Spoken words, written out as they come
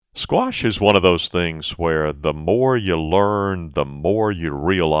Squash is one of those things where the more you learn, the more you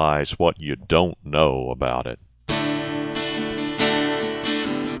realize what you don't know about it.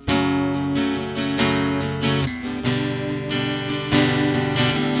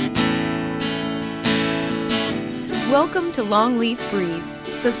 Welcome to Longleaf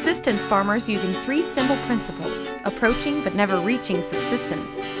Breeze, subsistence farmers using 3 simple principles, approaching but never reaching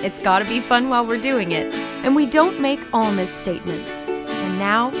subsistence. It's gotta be fun while we're doing it, and we don't make all misstatements. And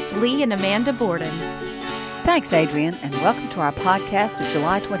now, Lee and Amanda Borden. Thanks, Adrian, and welcome to our podcast of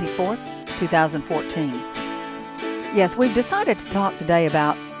July 24th, 2014. Yes, we've decided to talk today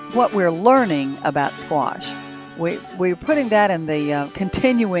about what we're learning about squash. We're putting that in the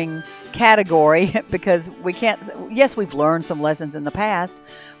continuing category because we can't. Yes, we've learned some lessons in the past,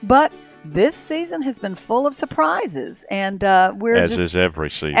 but this season has been full of surprises, and As is every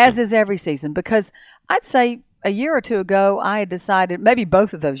season. As is every season, because I'd say a year or two ago, I had decided, maybe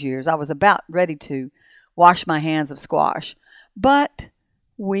both of those years, I was about ready to wash my hands of squash, but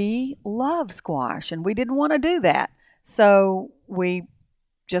we love squash, and we didn't want to do that, so we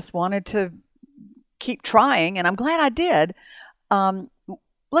just wanted to keep trying, and I'm glad I did.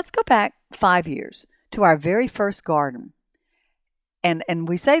 Let's go back 5 years to our very first garden. And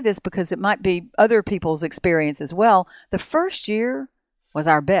we say this because it might be other people's experience as well. The first year was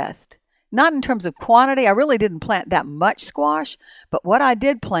our best. Not in terms of quantity. I really didn't plant that much squash, but what I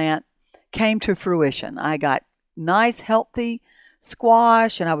did plant came to fruition. I got nice, healthy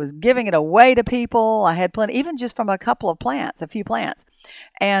squash, and I was giving it away to people. I had plenty, even just from a few plants.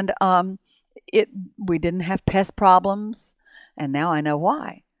 And we didn't have pest problems, and now I know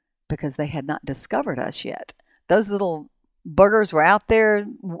why, because they had not discovered us yet. Those little buggers were out there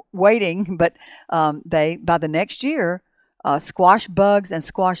waiting, but by the next year, squash bugs and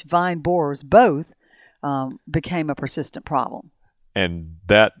squash vine borers both became a persistent problem. And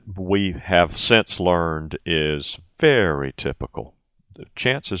that we have since learned is very typical. The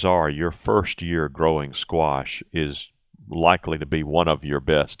chances are your first year growing squash is likely to be one of your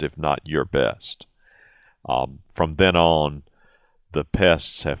best, if not your best. From then on, the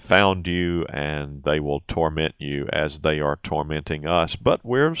pests have found you, and they will torment you as they are tormenting us. But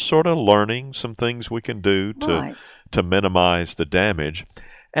we're sort of learning some things we can do to minimize the damage.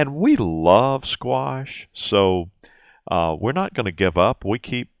 And we love squash, so we're not going to give up. We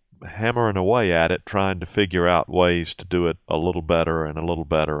keep hammering away at it, trying to figure out ways to do it a little better and a little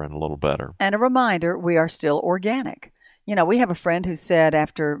better and a little better. And a reminder, we are still organic. You know, we have a friend who said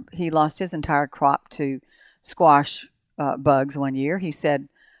after he lost his entire crop to squash bugs one year, he said,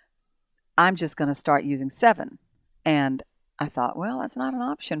 I'm just going to start using 7. And I thought, well, that's not an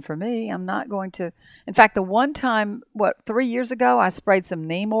option for me. I'm not going to. In fact, the one time, 3 years ago, I sprayed some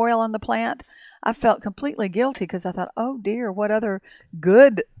neem oil on the plant. I felt completely guilty because I thought, oh dear, what other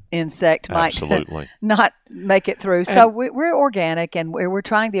good insect might not make it through. So we're organic, and we're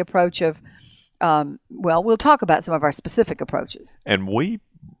trying the approach of, we'll talk about some of our specific approaches. And we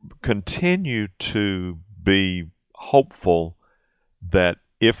continue to be hopeful that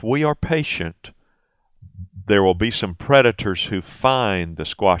if we are patient, there will be some predators who find the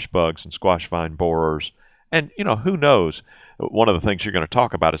squash bugs and squash vine borers. And, who knows? One of the things you're going to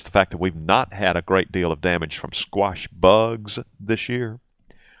talk about is the fact that we've not had a great deal of damage from squash bugs this year.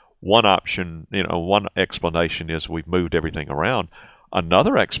 One option, one explanation is we've moved everything around.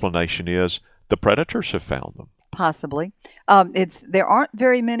 Another explanation is the predators have found them. Possibly. There aren't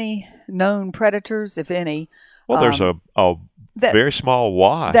very many known predators, if any. Well, there's a very small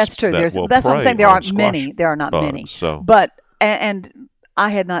wasp. That's true. That's what I'm saying. There aren't many. There are not bugs, many. So. But and I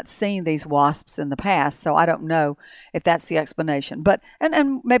had not seen these wasps in the past, so I don't know if that's the explanation. But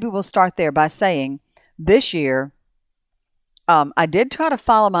and maybe we'll start there by saying this year, I did try to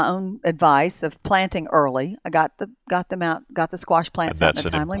follow my own advice of planting early. I got them out, got the squash plants out in a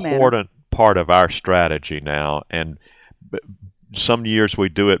timely manner. That's an important part of our strategy now, and some years we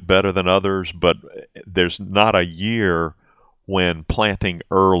do it better than others, but there's not a year when planting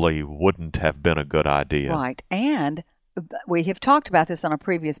early wouldn't have been a good idea. Right, and we have talked about this on a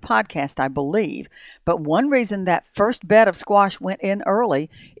previous podcast, I believe, but one reason that first bed of squash went in early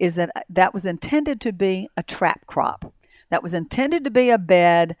is that was intended to be a trap crop. That was intended to be a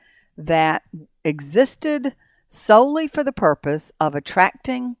bed that existed solely for the purpose of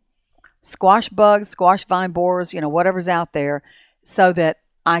attracting squash bugs, squash vine borers, whatever's out there, so that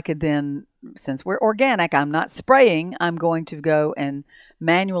I could then, since we're organic, I'm not spraying, I'm going to go and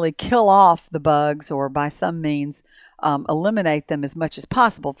manually kill off the bugs or by some means eliminate them as much as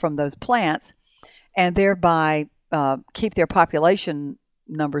possible from those plants, and thereby keep their population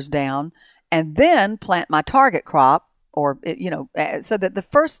numbers down, and then plant my target crop, so that the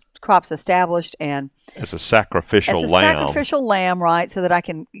first crop's established and as a sacrificial as a lamb. sacrificial lamb, right? So that I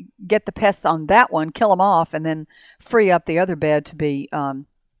can get the pests on that one, kill them off, and then free up the other bed to be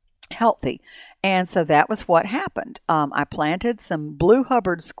healthy. And so that was what happened. I planted some Blue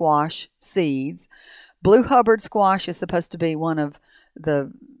Hubbard squash seeds. Blue Hubbard squash is supposed to be one of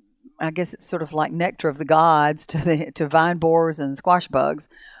the, I guess it's sort of like nectar of the gods to vine borers and squash bugs,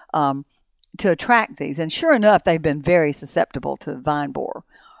 to attract these. And sure enough, they've been very susceptible to vine borer.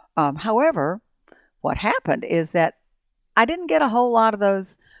 However, what happened is that I didn't get a whole lot of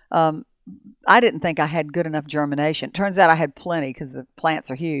those. I didn't think I had good enough germination. Turns out I had plenty because the plants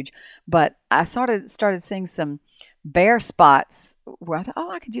are huge. But I started seeing some bare spots where I thought,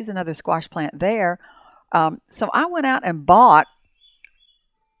 I could use another squash plant there. So I went out and bought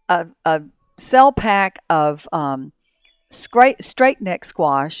a cell pack of straight neck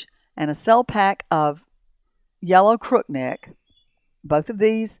squash and a cell pack of yellow crookneck. Both of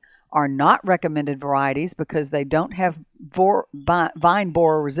these are not recommended varieties because they don't have vine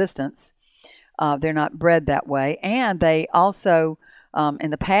borer resistance. They're not bred that way. And they also,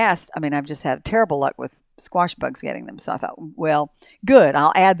 in the past, I've just had terrible luck with squash bugs getting them. So I thought, well, good,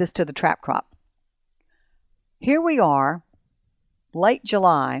 I'll add this to the trap crop. Here we are, late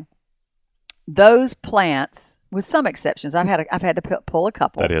July. Those plants, with some exceptions, I've had to pull a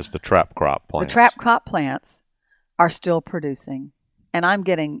couple. That is the trap crop plants. The trap crop plants are still producing, and I'm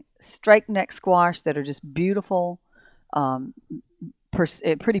getting straight neck squash that are just beautiful,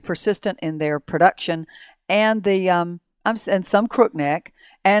 pretty persistent in their production, and and some crookneck.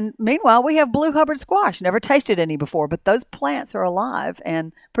 And meanwhile, we have Blue Hubbard squash. Never tasted any before, but those plants are alive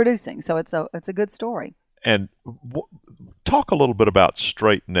and producing. So it's a good story. And talk a little bit about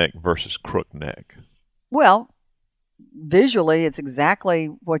straight neck versus crook neck. Well, visually, it's exactly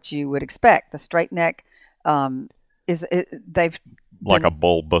what you would expect. The straight neck they've like a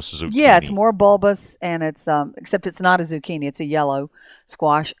bulbous zucchini. Yeah, it's more bulbous, and it's except it's not a zucchini; it's a yellow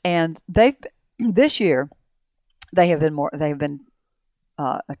squash. And this year they have been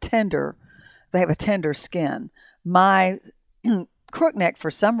a tender. They have a tender skin. My crookneck, for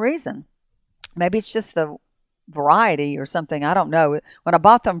some reason. Maybe it's just the variety or something. I don't know. When I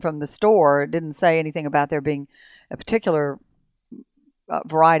bought them from the store, it didn't say anything about there being a particular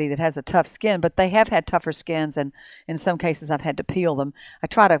variety that has a tough skin, but they have had tougher skins, and in some cases I've had to peel them. I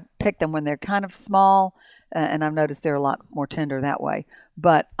try to pick them when they're kind of small, and I've noticed they're a lot more tender that way.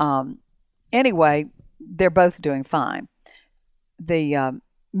 But anyway, they're both doing fine.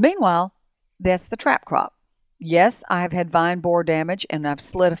 Meanwhile, that's the trap crop. Yes, I have had vine borer damage, and I've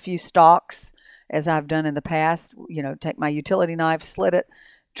slit a few stalks, as I've done in the past. Take my utility knife, slit it,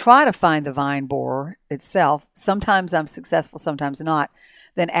 try to find the vine borer itself. Sometimes I'm successful, sometimes not.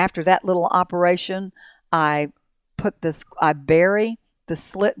 Then after that little operation, I bury the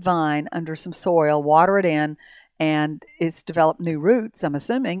slit vine under some soil, water it in, and it's developed new roots, I'm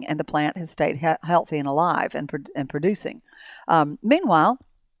assuming, and the plant has stayed healthy and alive and producing. Meanwhile,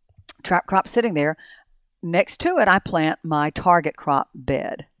 trap crop sitting there. Next to it, I plant my target crop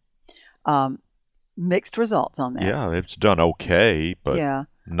bed. Mixed results on that. Yeah, it's done okay, but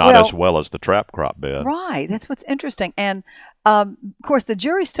not as well as the trap crop bed. Right. That's what's interesting. And, of course, the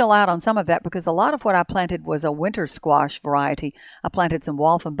jury's still out on some of that because a lot of what I planted was a winter squash variety. I planted some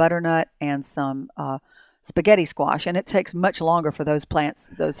Waltham butternut and some spaghetti squash, and it takes much longer for those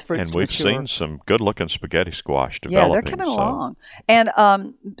plants, those fruits to mature. And we've seen some good-looking spaghetti squash developing. Yeah, they're coming along. And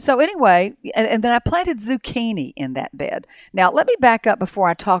so anyway, and then I planted zucchini in that bed. Now, let me back up before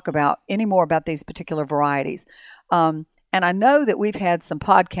I talk about any more about these particular varieties. And I know that we've had some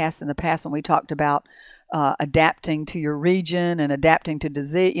podcasts in the past when we talked about adapting to your region and adapting to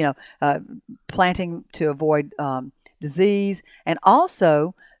disease, planting to avoid disease. And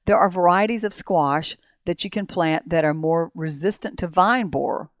also, there are varieties of squash that you can plant that are more resistant to vine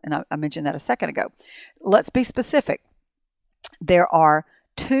borer. And I mentioned that a second ago. Let's be specific. There are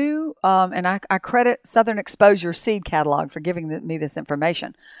two, and I credit Southern Exposure Seed Catalog for giving me this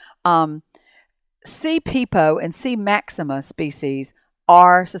information. C. pepo and C. maxima species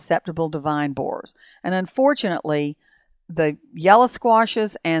are susceptible to vine borers. And unfortunately, the yellow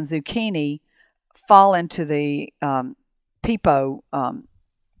squashes and zucchini fall into the pepo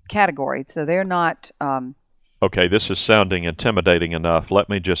category, so they're not. Okay, this is sounding intimidating enough. Let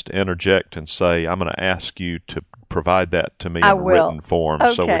me just interject and say I'm going to ask you to provide that to me in written form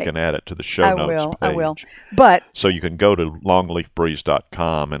so we can add it to the show notes page. I will. But so you can go to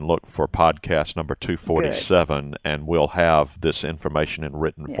longleafbreeze.com and look for podcast number 247, and we'll have this information in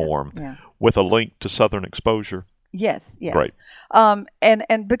written form with a link to Southern Exposure. Yes, yes. Great.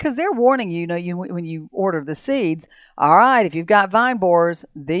 And because they're warning you, when you order the seeds, all right, if you've got vine borers,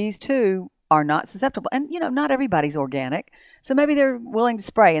 these two are not susceptible. And, not everybody's organic. So maybe they're willing to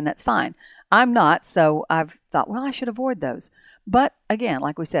spray, and that's fine. I'm not, so I've thought, well, I should avoid those. But again,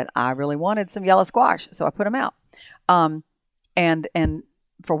 like we said, I really wanted some yellow squash, so I put them out. And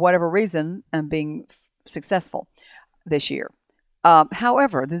for whatever reason, I'm being successful this year.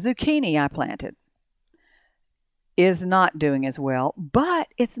 However, the zucchini I planted is not doing as well, but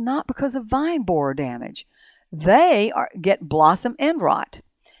it's not because of vine borer damage. They get blossom end rot.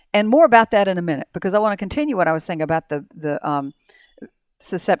 And more about that in a minute, because I want to continue what I was saying about the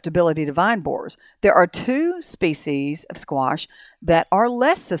susceptibility to vine borers. There are two species of squash that are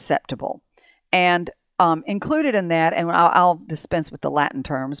less susceptible, and included in that, and I'll dispense with the Latin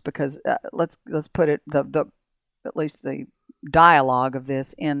terms because let's put it at least the dialogue of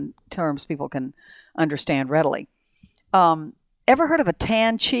this in terms people can understand readily. Ever heard of a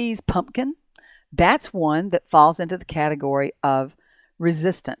tan cheese pumpkin? That's one that falls into the category of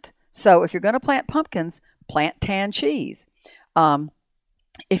resistant. So if you're going to plant pumpkins, plant tan cheese.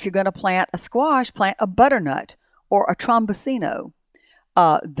 If you're going to plant a squash, plant a butternut or a trombosino.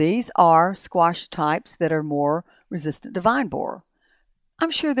 These are squash types that are more resistant to vine borer.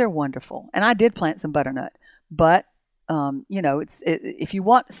 I'm sure they're wonderful, and I did plant some butternut. But if you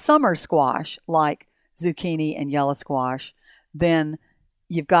want summer squash like zucchini and yellow squash, then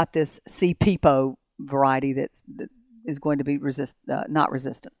you've got this C. pepo variety that is going to be not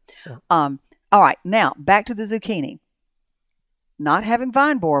resistant. Yeah. All right, now back to the zucchini. Not having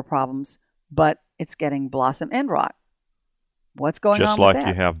vine borer problems, but it's getting blossom end rot. What's going on with that? Just like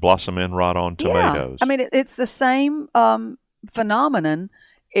you have blossom end rot on tomatoes. Yeah. I mean, it's the same phenomenon.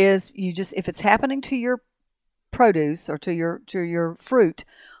 Is if it's happening to your produce or to your fruit,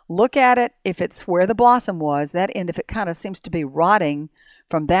 look at it. If it's where the blossom was, that end, if it kind of seems to be rotting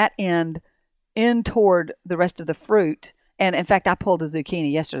from that end in toward the rest of the fruit. And in fact, I pulled a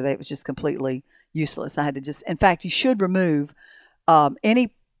zucchini yesterday. It was just completely useless. I had to in fact, you should remove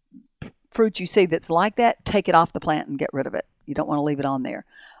any fruit you see that's like that. Take it off the plant and get rid of it. You don't want to leave it on there.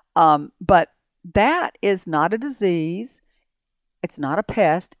 But that is not a disease. It's not a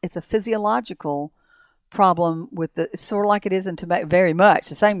pest. It's a physiological problem with it's sort of like it is in tomato, very much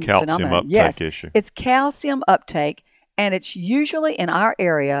the same calcium phenomenon. Uptake issue. It's calcium uptake, and it's usually in our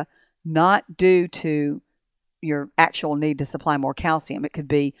area not due to your actual need to supply more calcium. It could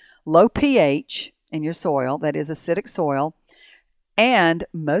be low pH in your soil, that is acidic soil, and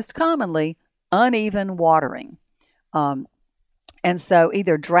most commonly uneven watering. And so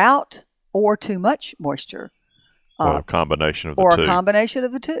either drought or too much moisture. Or a combination of the two. Or a combination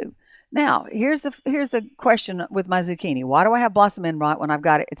of the two. Now, here's the question with my zucchini. Why do I have blossom end rot when I've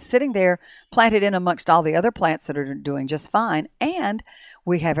got it? It's sitting there planted in amongst all the other plants that are doing just fine, and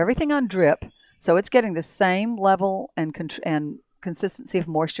we have everything on drip, so it's getting the same level and consistency of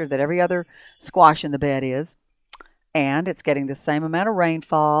moisture that every other squash in the bed is, and it's getting the same amount of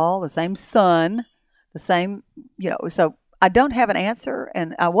rainfall, the same sun, the same, so I don't have an answer,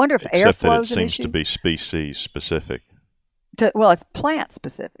 and I wonder if airflow is an issue. Except that it seems to be species specific. Well, it's plant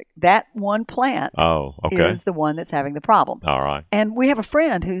specific. That one plant is the one that's having the problem. All right. And we have a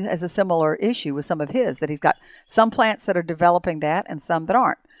friend who has a similar issue with some of his, that he's got some plants that are developing that and some that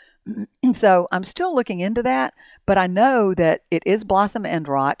aren't. So I'm still looking into that, but I know that it is blossom end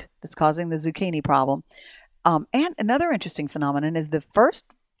rot that's causing the zucchini problem. And another interesting phenomenon is the first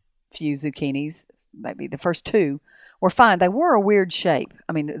few zucchinis, maybe the first two, were fine. They were a weird shape.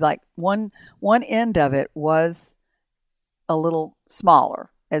 I mean, like one end of it was a little smaller,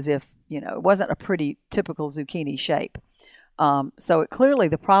 as if, it wasn't a pretty typical zucchini shape. So clearly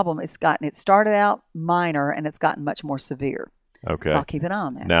the problem it started out minor and it's gotten much more severe. Okay. So I'll keep an eye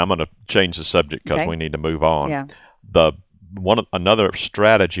on that. Now I'm going to change the subject because we need to move on. Yeah. Another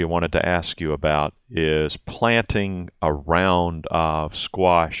strategy I wanted to ask you about is planting a round of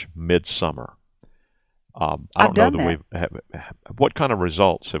squash midsummer. I don't know that we've what kind of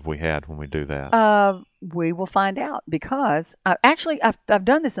results have we had when we do that? We will find out, because I've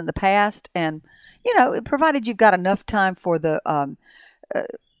done this in the past, and provided you've got enough time for the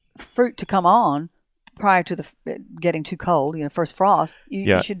fruit to come on prior to the getting too cold, first frost,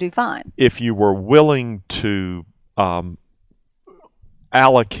 you should do fine. If you were willing to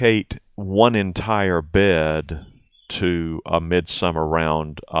allocate one entire bed to a midsummer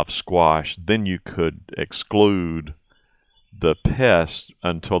round of squash, then you could exclude the pests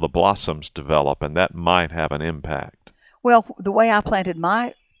until the blossoms develop, and that might have an impact. Well, the way I planted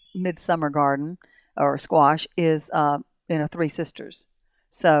my midsummer garden or squash is in a Three Sisters.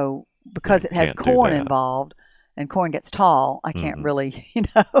 So because it has corn involved, and corn gets tall, I can't really,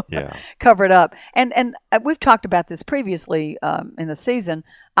 Yeah. cover it up. And we've talked about this previously in the season.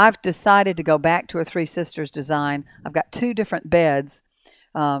 I've decided to go back to a Three Sisters design. I've got 2 different beds,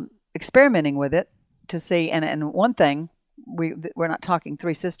 experimenting with it to see. And one thing, we're not talking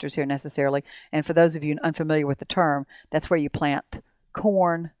Three Sisters here necessarily. And for those of you unfamiliar with the term, that's where you plant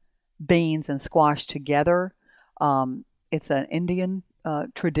corn, beans, and squash together. It's an Indian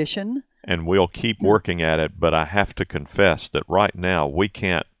tradition. And we'll keep working at it, but I have to confess that right now we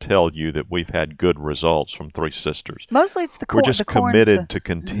can't tell you that we've had good results from Three Sisters. Mostly it's the corn. We're just committed to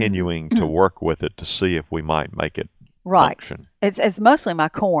continuing to work with it to see if we might make it function. It's mostly my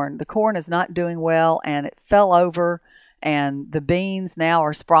corn. The corn is not doing well, and it fell over, and the beans now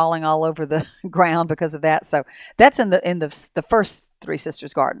are sprawling all over the ground because of that. So that's in the first Three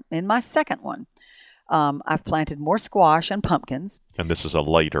Sisters garden. In my second one, I've planted more squash and pumpkins. And this is a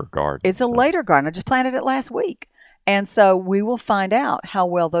later garden. It's a later garden. I just planted it last week. And so we will find out how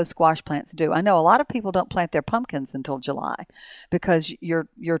well those squash plants do. I know a lot of people don't plant their pumpkins until July because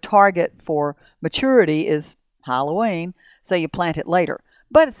your target for maturity is Halloween, so you plant it later.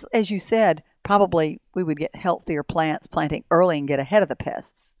 But it's, as you said, probably we would get healthier plants planting early and get ahead of the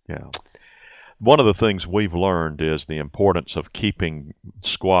pests. Yeah. One of the things we've learned is the importance of keeping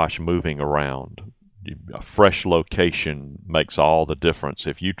squash moving around. A fresh location makes all the difference.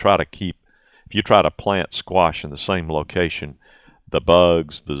 If you try to plant squash in the same location, the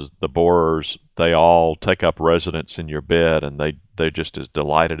bugs, the borers, they all take up residence in your bed, and they're just as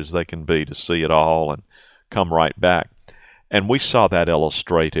delighted as they can be to see it all and come right back. And we saw that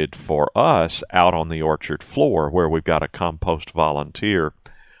illustrated for us out on the orchard floor where we've got a compost volunteer.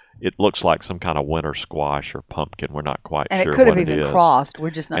 It looks like some kind of winter squash or pumpkin. We're not quite sure what it is. And it could have even crossed. We're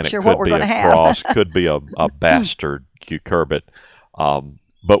just not sure what we're going to have. Cross, could be a bastard cucurbit.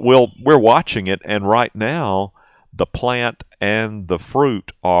 But we're watching it, and right now the plant and the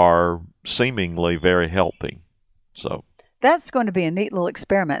fruit are seemingly very healthy. So that's going to be a neat little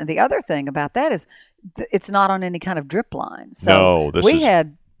experiment. And the other thing about that is it's not on any kind of drip line. So no, this is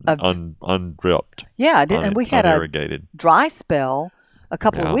had undripped. Yeah, and we had unirrigated. A dry spell a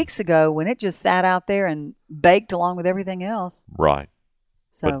couple of weeks ago when it just sat out there and baked along with everything else. Right.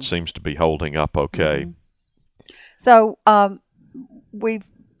 So, but it seems to be holding up okay. Mm-hmm. So we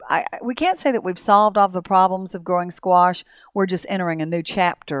can't say that we've solved all the problems of growing squash. We're just entering a new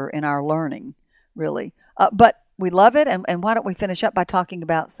chapter in our learning, really. But we love it, and why don't we finish up by talking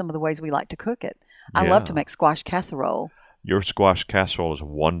about some of the ways we like to cook it. I love to make squash casserole. Your squash casserole is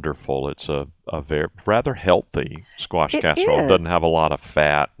wonderful. It's a very rather healthy squash casserole. It doesn't have a lot of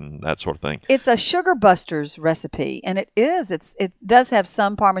fat and that sort of thing. It's a Sugar Busters recipe, and it does have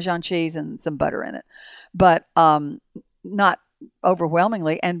some Parmesan cheese and some butter in it, but not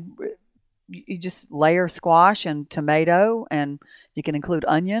overwhelmingly. And you just layer squash and tomato, and you can include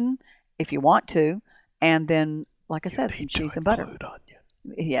onion if you want to, and then, like I said, some cheese and butter. Onion.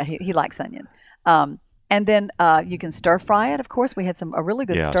 Yeah, he likes onion. And then you can stir fry it. Of course, we had a really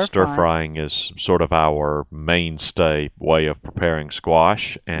good stir fry. Stir frying is sort of our mainstay way of preparing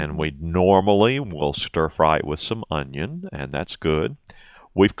squash, and we normally will stir fry it with some onion, and that's good.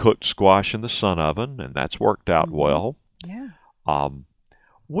 We've cooked squash in the sun oven, and that's worked out well. Yeah.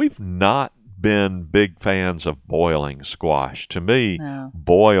 We've not been big fans of boiling squash. To me,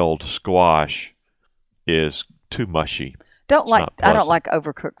 boiled squash is too mushy. I don't like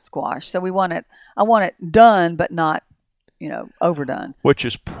overcooked squash. So I want it done, but not, overdone. Which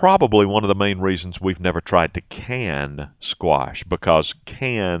is probably one of the main reasons we've never tried to can squash, because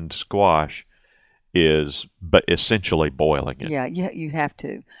canned squash is essentially boiling it. Yeah, you have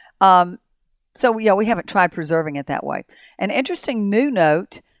to. So we haven't tried preserving it that way. An interesting new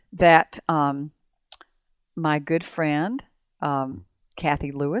note that my good friend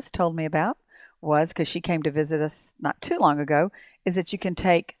Kathy Lewis told me about was, because she came to visit us not too long ago, is that you can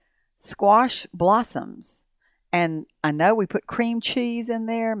take squash blossoms, and I know we put cream cheese in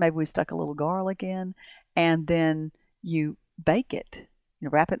there, maybe we stuck a little garlic in, and then you bake it,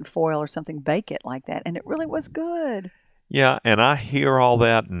 wrap it in foil or something, bake it like that, and it really was good. Yeah, and I hear all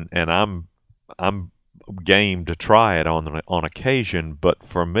that, and I'm game to try it on occasion, but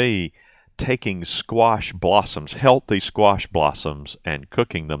for me, taking squash blossoms, healthy squash blossoms, and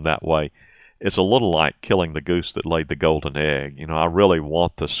cooking them that way, it's a little like killing the goose that laid the golden egg. I really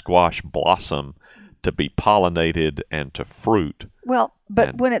want the squash blossom to be pollinated and to fruit. Well,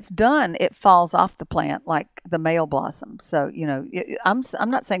 but when it's done, it falls off the plant like the male blossom. So, I'm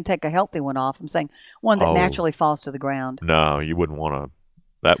not saying take a healthy one off. I'm saying one that naturally falls to the ground. No, you wouldn't want to.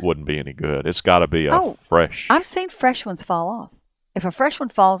 That wouldn't be any good. It's got to be fresh. I've seen fresh ones fall off. If a fresh one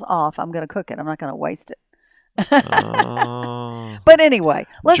falls off, I'm going to cook it. I'm not going to waste it. But anyway,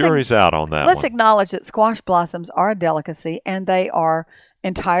 jury's out on that let's one. acknowledge that squash blossoms are a delicacy, and they are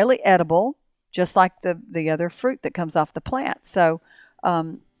entirely edible, just like the other fruit that comes off the plant. So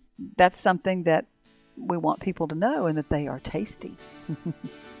that's something that we want people to know, and that they are tasty.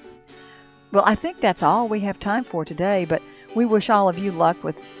 Well, I think that's all we have time for today, but we wish all of you luck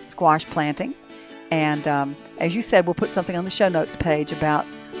with squash planting. And as you said, we'll put something on the show notes page about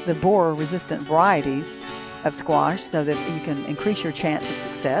the borer-resistant varieties of squash so that you can increase your chance of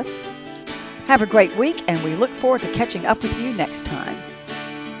success. Have a great week, and we look forward to catching up with you next time.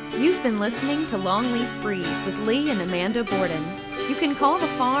 You've been listening to Longleaf Breeze with Lee and Amanda Borden. You can call the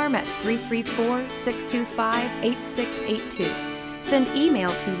farm at 334-625-8682. Send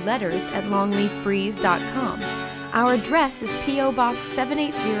email to letters@longleafbreeze.com. Our address is P.O. Box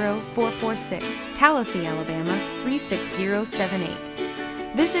 780446, Tallahassee, Alabama 36078.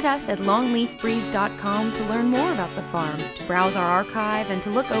 Visit us at longleafbreeze.com to learn more about the farm, to browse our archive, and to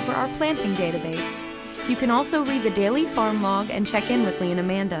look over our planting database. You can also read the daily farm log and check in with Lee and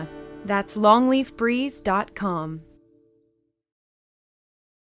Amanda. That's longleafbreeze.com.